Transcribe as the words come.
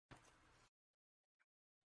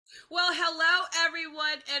Well, hello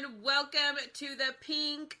everyone, and welcome to the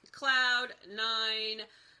Pink Cloud 9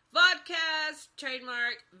 vodcast,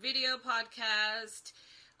 trademark video podcast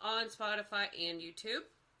on Spotify and YouTube.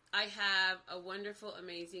 I have a wonderful,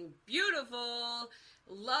 amazing, beautiful,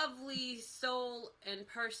 lovely soul and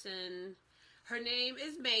person. Her name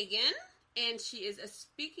is Megan, and she is a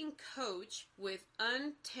speaking coach with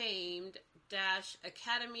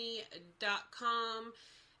untamed-academy.com,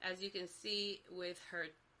 as you can see with her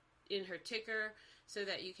in her ticker, so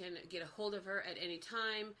that you can get a hold of her at any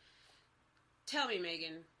time. Tell me,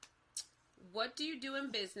 Megan, what do you do in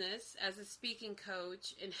business as a speaking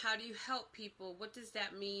coach, and how do you help people? What does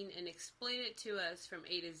that mean? And explain it to us from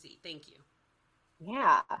A to Z. Thank you.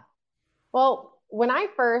 Yeah. Well, when I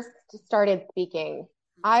first started speaking,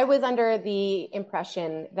 I was under the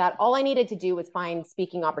impression that all I needed to do was find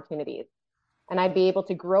speaking opportunities. And I'd be able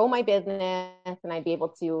to grow my business and I'd be able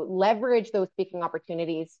to leverage those speaking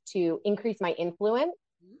opportunities to increase my influence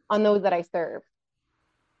on those that I serve.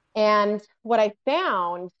 And what I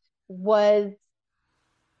found was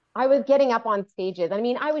I was getting up on stages. I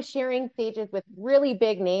mean, I was sharing stages with really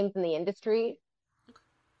big names in the industry,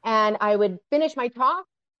 and I would finish my talk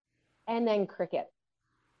and then crickets.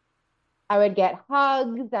 I would get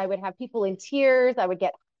hugs. I would have people in tears. I would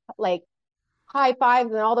get like high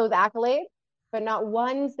fives and all those accolades, but not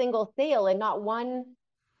one single sale and not one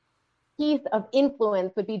piece of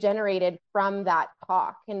influence would be generated from that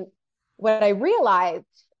talk. And what I realized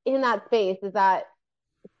in that space is that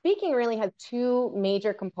speaking really has two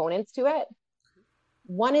major components to it.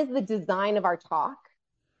 One is the design of our talk,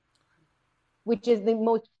 which is the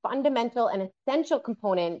most fundamental and essential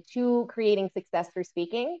component to creating success through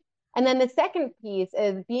speaking. And then the second piece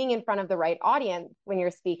is being in front of the right audience when you're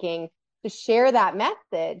speaking to share that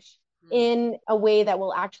message in a way that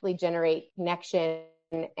will actually generate connection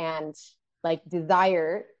and like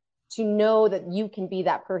desire to know that you can be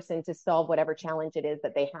that person to solve whatever challenge it is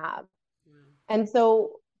that they have. And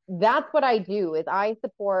so that's what I do is I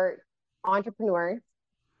support entrepreneurs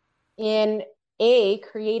in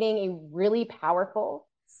creating a really powerful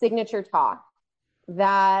signature talk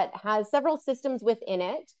that has several systems within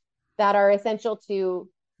it that are essential to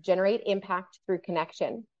generate impact through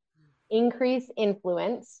connection, increase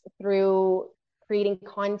influence through creating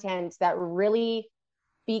content that really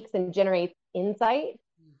speaks and generates insight,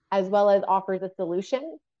 as well as offers a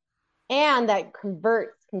solution, and that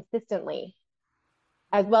converts consistently,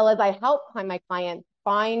 as well as I help my clients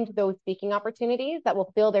find those speaking opportunities that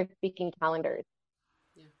will fill their speaking calendars.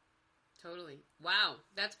 Yeah, totally. Wow,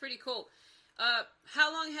 that's pretty cool.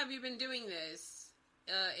 How long have you been doing this?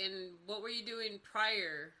 And what were you doing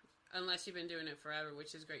prior? Unless you've been doing it forever,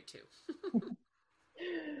 which is great too.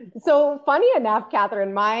 So funny enough,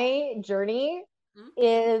 Catherine, my journey Mm-hmm.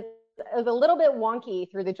 is, is a little bit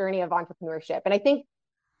wonky through the journey of entrepreneurship. And I think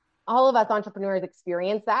all of us entrepreneurs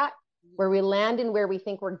experience that, where we land in where we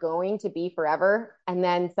think we're going to be forever. And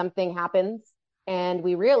then something happens and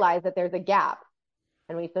we realize that there's a gap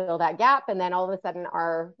and we fill that gap. And then all of a sudden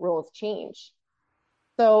our roles change.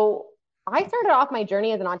 So I started off my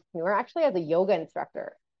journey as an entrepreneur actually as a yoga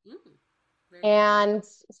instructor, Mm-hmm. Very cool. and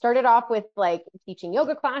started off with like teaching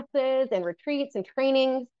yoga classes and retreats and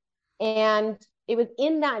trainings. And it was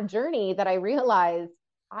in that journey that I realized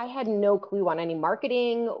I had no clue on any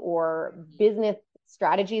marketing or business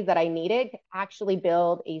strategies that I needed to actually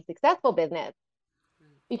build a successful business,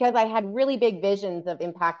 because I had really big visions of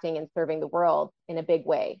impacting and serving the world in a big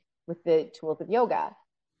way with the tools of yoga.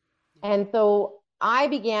 And so I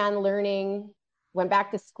began learning, went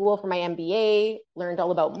back to school for my MBA, learned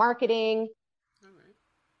all about marketing, All right.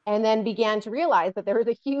 and then began to realize that there was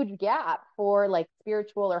a huge gap for like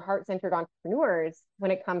spiritual or heart-centered entrepreneurs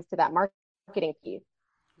when it comes to that marketing piece.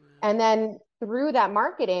 Wow. And then through that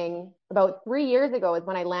marketing, about 3 years ago is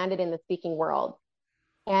when I landed in the speaking world.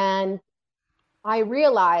 And I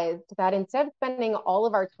realized that instead of spending all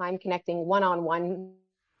of our time connecting one-on-one,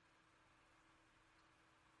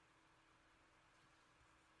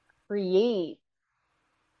 create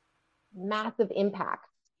massive impact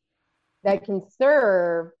that can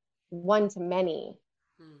serve one to many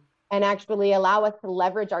Hmm. and actually allow us to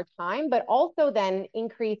leverage our time, but also then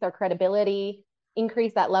increase our credibility,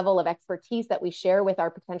 increase that level of expertise that we share with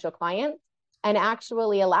our potential clients, and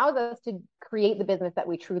actually allows us to create the business that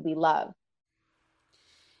we truly love.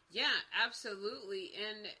 Yeah, absolutely.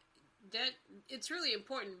 And that it's really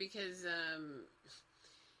important because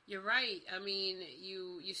you're right. I mean,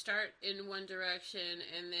 you start in one direction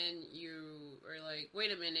and then you are like,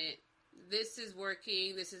 "Wait a minute. This is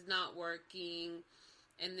working. This is not working."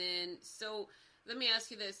 And then so let me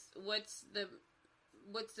ask you this. What's the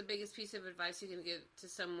what's the biggest piece of advice you can give to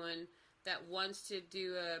someone that wants to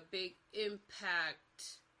do a big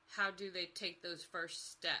impact? How do they take those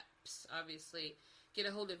first steps? Obviously, get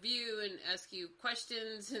a hold of you and ask you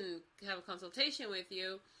questions and have a consultation with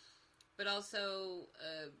you. But also,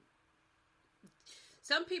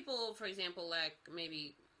 some people, for example, lack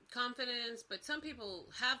maybe confidence, but some people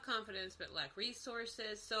have confidence but lack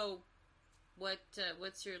resources. So,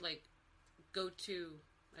 what's your like go-to,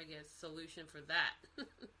 I guess, solution for that?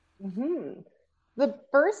 Mm-hmm. The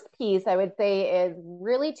first piece I would say is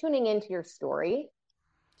really tuning into your story.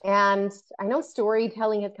 And I know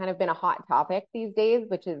storytelling has kind of been a hot topic these days,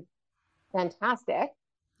 which is fantastic.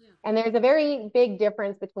 Yeah. And there's a very big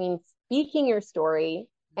difference between speaking your story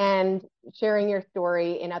and sharing your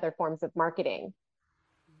story in other forms of marketing.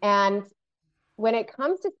 And when it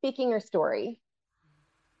comes to speaking your story,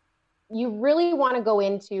 you really want to go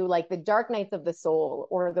into like the dark nights of the soul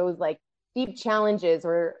or those like deep challenges,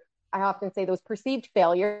 or I often say those perceived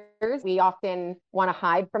failures we often want to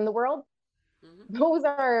hide from the world. Mm-hmm. Those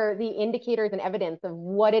are the indicators and evidence of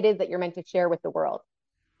what it is that you're meant to share with the world.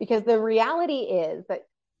 Because the reality is that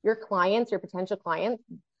your clients, your potential clients,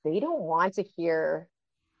 they don't want to hear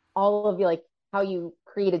all of you like how you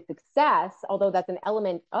created success, although that's an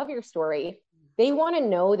element of your story. They want to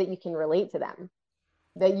know that you can relate to them,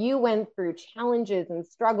 that you went through challenges and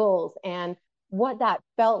struggles and what that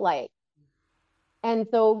felt like. And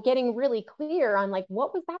so getting really clear on like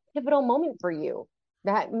what was that pivotal moment for you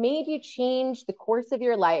that made you change the course of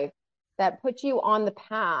your life, that put you on the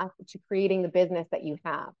path to creating the business that you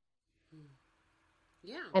have.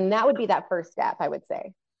 Yeah. And that would be that first step, I would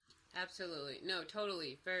say. Absolutely. No,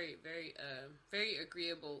 totally. Very, very, very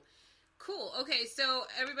agreeable. Cool. Okay, so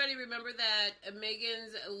everybody remember that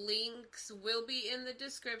Megan's links will be in the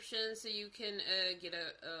description, so you can get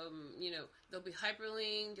a, they'll be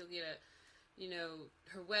hyperlinked. You'll get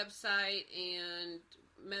her website and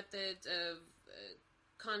methods of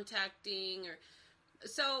contacting. Or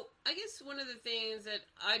so, I guess one of the things that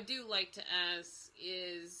I do like to ask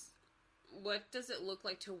is, what does it look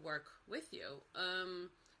like to work with you?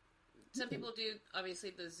 Some people do, obviously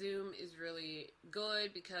the Zoom is really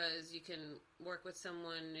good because you can work with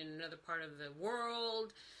someone in another part of the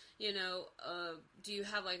world. Do you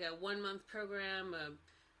have like a 1 month program, a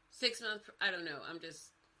 6 month? I don't know. I'm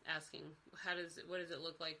just asking. What does it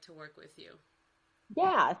look like to work with you?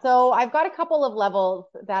 Yeah. So I've got a couple of levels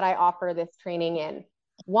that I offer this training in.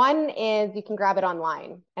 One is you can grab it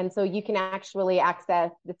online. And so you can actually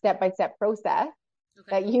access the step-by-step process Okay.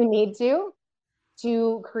 that you need to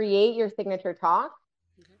create your signature talk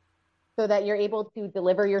Okay. so that you're able to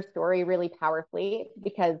deliver your story really powerfully.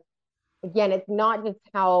 Because again, it's not just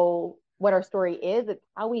what our story is, it's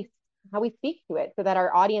how we speak to it so that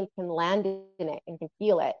our audience can land in it and can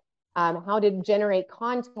feel it. How to generate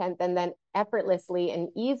content and then effortlessly and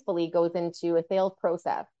easily goes into a sales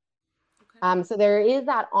process. Okay. So there is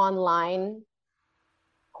that online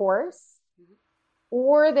course, Mm-hmm.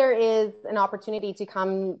 or there is an opportunity to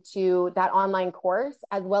come to that online course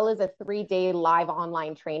as well as a 3-day live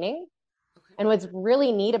online training. Okay. And what's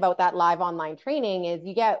really neat about that live online training is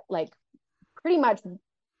you get like pretty much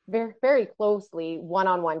very, very closely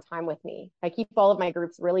one-on-one time with me. I keep all of my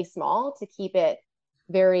groups really small to keep it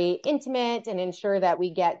very intimate and ensure that we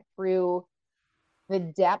get through the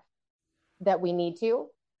depth that we need to.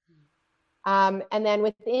 And then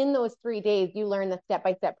within those 3 days, you learn the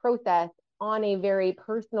step-by-step process on a very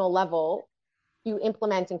personal level to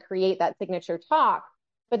implement and create that signature talk.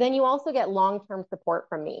 But then you also get long-term support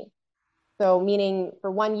from me. So meaning for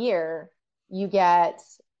 1 year, you get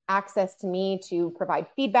access to me to provide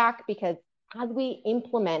feedback, because as we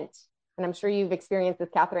implement, and I'm sure you've experienced this,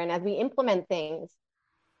 Catherine, as we implement things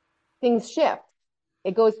shift.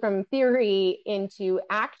 It goes from theory into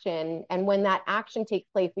action. And when that action takes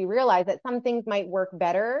place, we realize that some things might work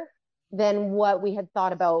better than what we had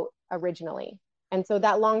thought about originally. And so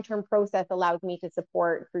that long-term process allows me to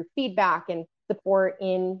support through feedback and support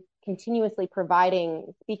in continuously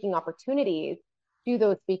providing speaking opportunities to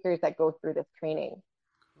those speakers that go through this training.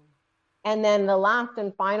 Cool. And then the last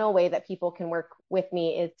and final way that people can work with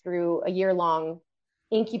me is through a year-long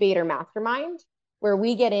incubator mastermind, where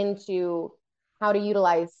we get into how to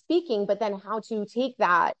utilize speaking, but then how to take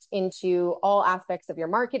that into all aspects of your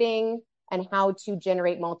marketing and how to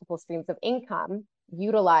generate multiple streams of income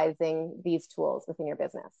utilizing these tools within your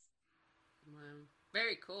business. Wow.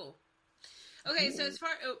 Very cool. Okay, so this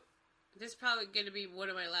is probably going to be one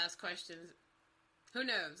of my last questions. Who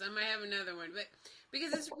knows? I might have another one, but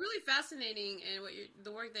because it's really fascinating, and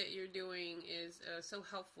the work that you're doing is so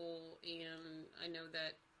helpful, and I know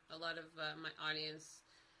that a lot of my audience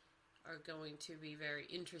are going to be very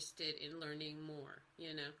interested in learning more,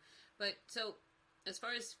 you know. But so, as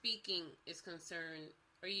far as speaking is concerned,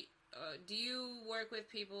 are you do you work with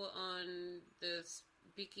people on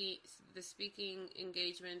speaking the speaking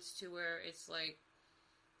engagements to where it's like,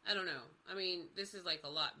 I don't know. I mean, this is like a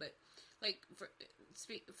lot, but like for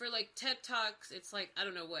like TED Talks, it's like, I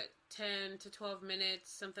don't know what, 10 to 12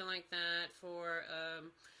 minutes, something like that. For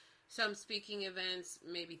some speaking events,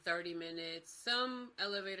 maybe 30 minutes. Some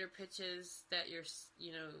elevator pitches that you're,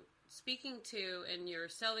 you know, speaking to and you're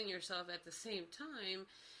selling yourself at the same time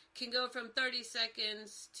can go from 30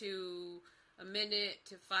 seconds to a minute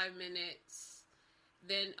to 5 minutes.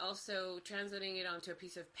 Then also translating it onto a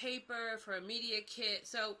piece of paper for a media kit.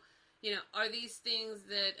 So, you know, are these things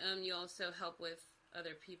that you also help with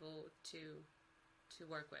other people to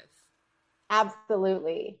work with?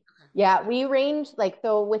 Absolutely. Okay. Yeah, we range like,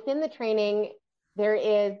 so within the training, there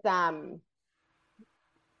is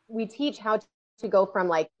we teach how to go from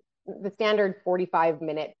like the standard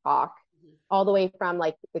 45-minute talk Mm-hmm. all the way from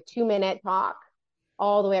like the 2-minute talk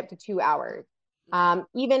all the way up to 2 hours. Okay.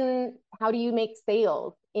 Even how do you make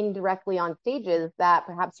sales indirectly on stages that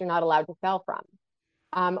perhaps you're not allowed to sell from?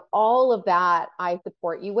 All of that I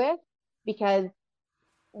support you with, because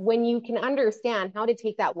when you can understand how to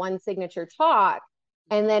take that one signature talk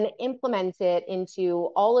and then implement it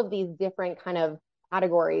into all of these different kind of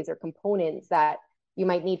categories or components that you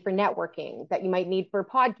might need for networking, that you might need for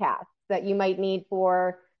podcasts, that you might need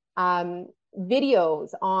for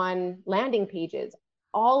videos on landing pages,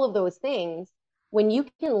 all of those things, when you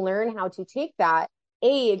can learn how to take that,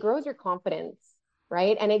 it grows your confidence,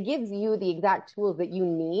 right? And it gives you the exact tools that you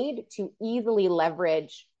need to easily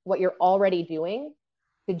leverage what you're already doing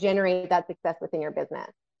to generate that success within your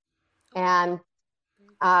business. Okay. And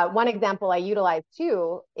one example I utilize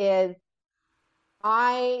too is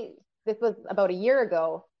this was about a year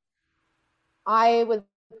ago, I was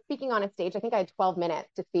speaking on a stage. I think I had 12 minutes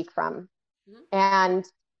to speak from Mm-hmm. and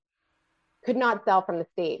could not sell from the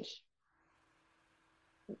stage.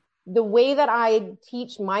 The way that I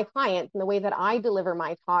teach my clients and the way that I deliver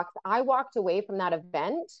my talks, I walked away from that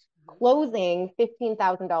event Mm-hmm. closing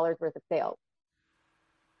 $15,000 worth of sales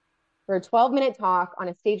for a 12-minute talk on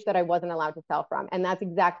a stage that I wasn't allowed to sell from. And that's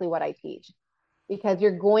exactly what I teach, because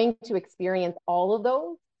you're going to experience all of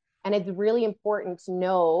those. And it's really important to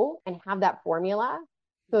know and have that formula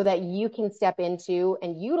so that you can step into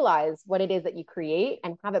and utilize what it is that you create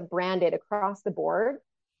and have it branded across the board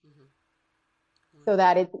Mm-hmm. so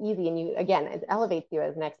that it's easy. And you, again, it elevates you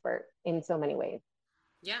as an expert in so many ways.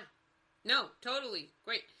 Yeah. No, totally.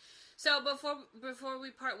 Great. So before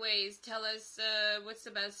we part ways, tell us what's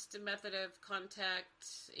the best method of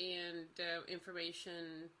contact and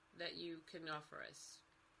information that you can offer us.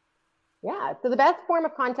 Yeah. So the best form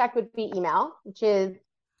of contact would be email, which is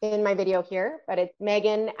in my video here, but it's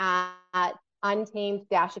Megan at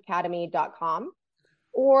untamed-academy.com,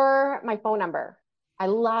 or my phone number. I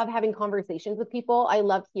love having conversations with people. I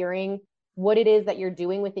love hearing what it is that you're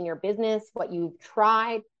doing within your business, what you've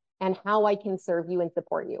tried, and how I can serve you and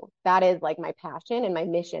support you. That is like my passion and my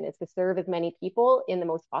mission, is to serve as many people in the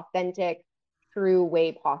most authentic, true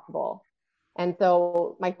way possible. And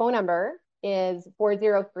so my phone number is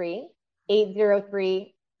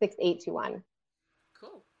 403-803-6821.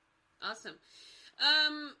 Cool. Awesome.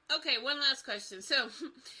 Okay, one last question. So,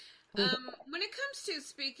 when it comes to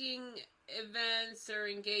speaking events or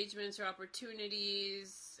engagements or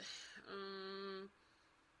opportunities,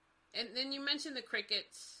 and then you mentioned the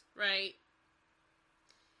crickets, right?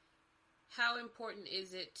 How important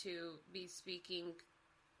is it to be speaking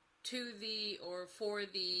to the or for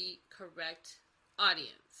the correct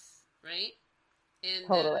audience, right? And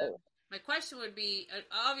Totally. my question would be,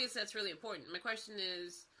 obviously that's really important. My question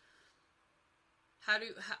is,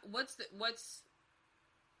 what's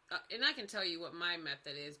and I can tell you what my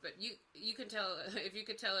method is, but you can tell if you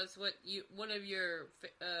could tell us what one of your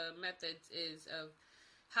methods is of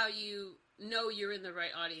how you know you're in the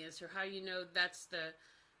right audience, or how you know that's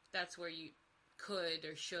where you could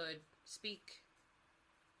or should speak.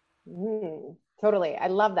 Totally. I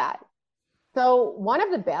love that. So one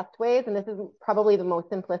of the best ways, and this is probably the most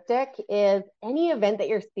simplistic, is any event that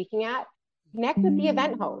you're speaking at, connect with the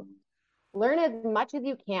event host. Learn as much as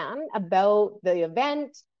you can about the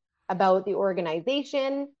event, about the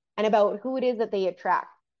organization, and about who it is that they attract.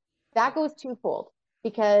 That goes twofold,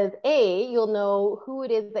 because A, you'll know who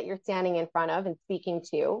it is that you're standing in front of and speaking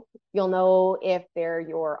to. You'll know if they're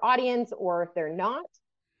your audience or if they're not.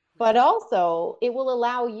 But also, it will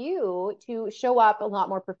allow you to show up a lot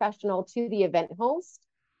more professional to the event host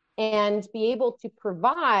and be able to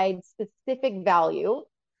provide specific value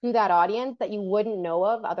to that audience that you wouldn't know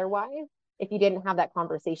of otherwise if you didn't have that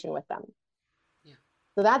conversation with them. Yeah.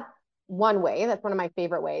 So that's one way. That's one of my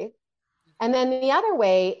favorite ways. And then the other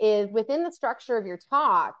way is within the structure of your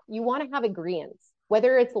talk, you want to have agreements,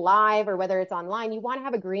 whether it's live or whether it's online, you want to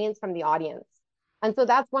have agreements from the audience. And so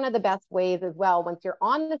that's one of the best ways as well. Once you're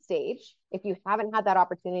on the stage, if you haven't had that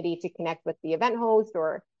opportunity to connect with the event host,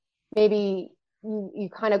 or maybe you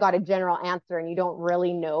kind of got a general answer and you don't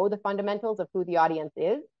really know the fundamentals of who the audience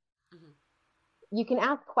is, Mm-hmm. you can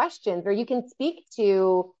ask questions or you can speak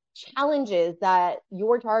to challenges that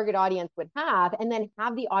your target audience would have and then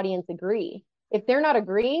have the audience agree. If they're not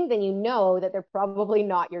agreeing, then you know that they're probably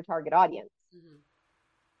not your target audience.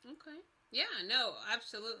 Mm-hmm. Okay. Yeah, no,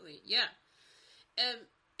 absolutely. Yeah. Um,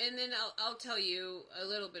 and then I'll tell you a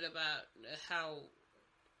little bit about how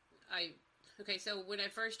I. Okay, so when I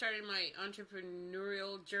first started my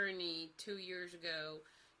entrepreneurial journey 2 years ago,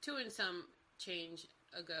 two and some change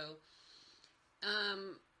ago,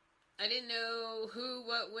 um, I didn't know who,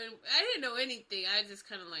 what, when. I didn't know anything. I just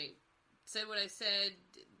kind of like said what I said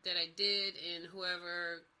that I did, and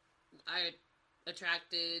whoever I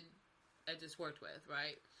attracted, I just worked with,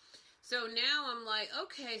 right? So now I'm like,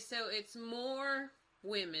 okay, so it's more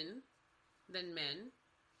women than men,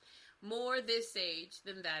 more this age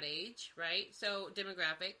than that age, right? So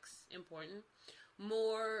demographics important,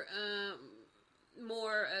 more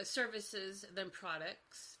more services than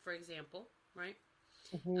products, for example, right?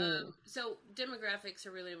 Mm-hmm. So demographics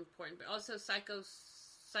are really important, but also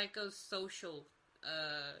psychosocial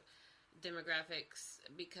uh, demographics,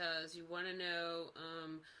 because you want to know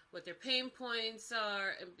what their pain points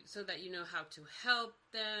are, so that you know how to help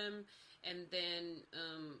them, and then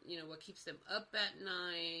what keeps them up at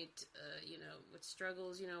night, what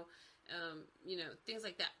struggles, things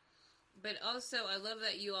like that. But also, I love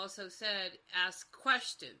that you also said ask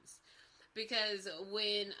questions, because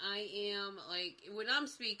when I'm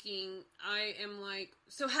speaking, I am like,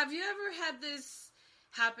 so have you ever had this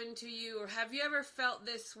happen to you, or have you ever felt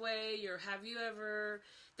this way, or have you ever,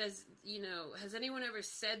 has anyone ever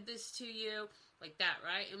said this to you, like that,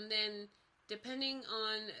 right? And then depending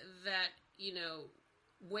on that,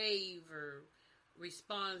 wave or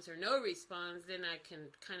response or no response, then I can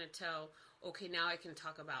kind of tell, okay, now I can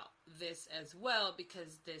talk about this as well,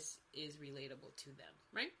 because this is relatable to them,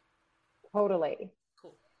 right? Totally.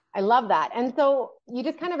 Cool. I love that. And so you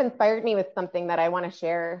just kind of inspired me with something that I want to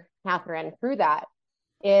share, Catherine, through that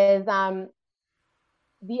is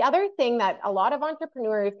the other thing that a lot of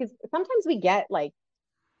entrepreneurs, because sometimes we get like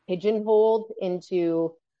pigeonholed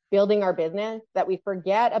into building our business that we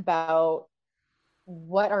forget about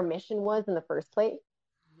what our mission was in the first place,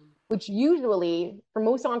 Mm-hmm. which usually for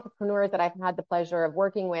most entrepreneurs that I've had the pleasure of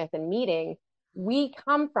working with and meeting, we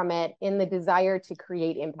come from it in the desire to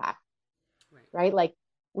create impact, Right. right? Like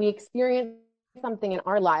we experience something in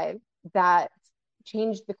our lives that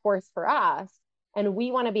changed the course for us, and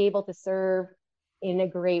we want to be able to serve in a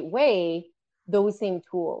great way those same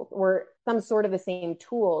tools or some sort of the same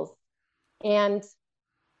tools. And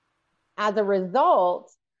as a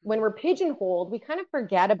result, when we're pigeonholed, we kind of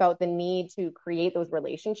forget about the need to create those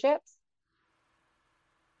relationships.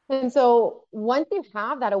 And so once you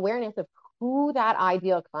have that awareness of who that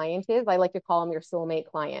ideal client is, I like to call them your soulmate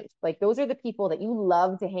clients. Like those are the people that you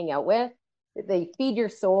love to hang out with. They feed your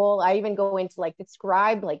soul. I even go into like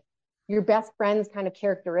describe like your best friend's kind of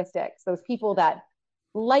characteristics. Those people that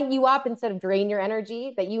light you up instead of drain your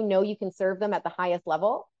energy, that you know you can serve them at the highest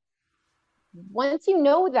level. Once you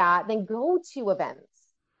know that, then go to events.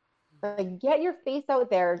 Like get your face out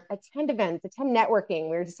there, attend events, attend networking.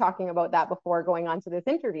 We were just talking about that before going on to this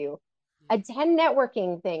interview. Yeah. Attend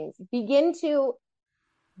networking things. Begin to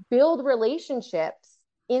build relationships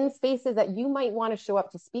in spaces that you might want to show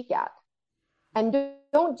up to speak at. And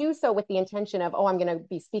don't do so with the intention of, oh, I'm going to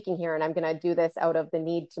be speaking here and I'm going to do this out of the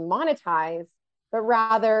need to monetize, but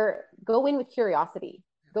rather go in with curiosity,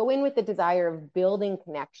 go in with the desire of building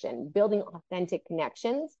connection, building authentic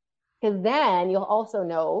connections, because then you'll also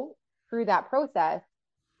know through that process,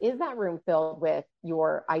 is that room filled with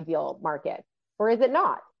your ideal market or is it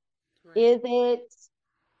not? Right. Is it,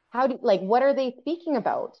 what are they speaking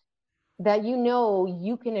about that you know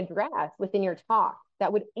you can address within your talk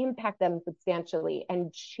that would impact them substantially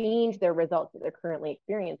and change their results that they're currently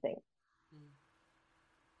experiencing? Mm.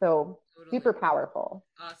 So Totally. super powerful.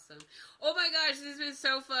 Awesome. Oh my gosh, this has been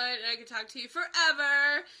so fun. I could talk to you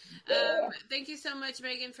forever. Thank you so much,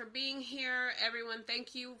 Megan, for being here. Everyone,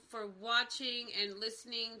 thank you for watching and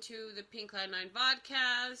listening to the Pink Cloud 9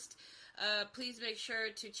 podcast. Please make sure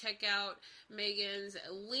to check out Megan's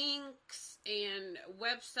links and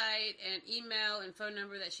website and email and phone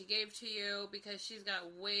number that she gave to you, because she's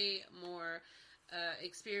got way more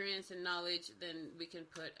experience and knowledge than we can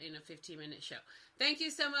put in a 15-minute show. Thank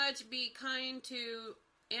you so much. Be kind to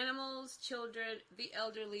animals, children, the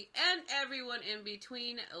elderly, and everyone in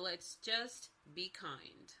between. Let's just be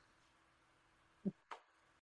kind.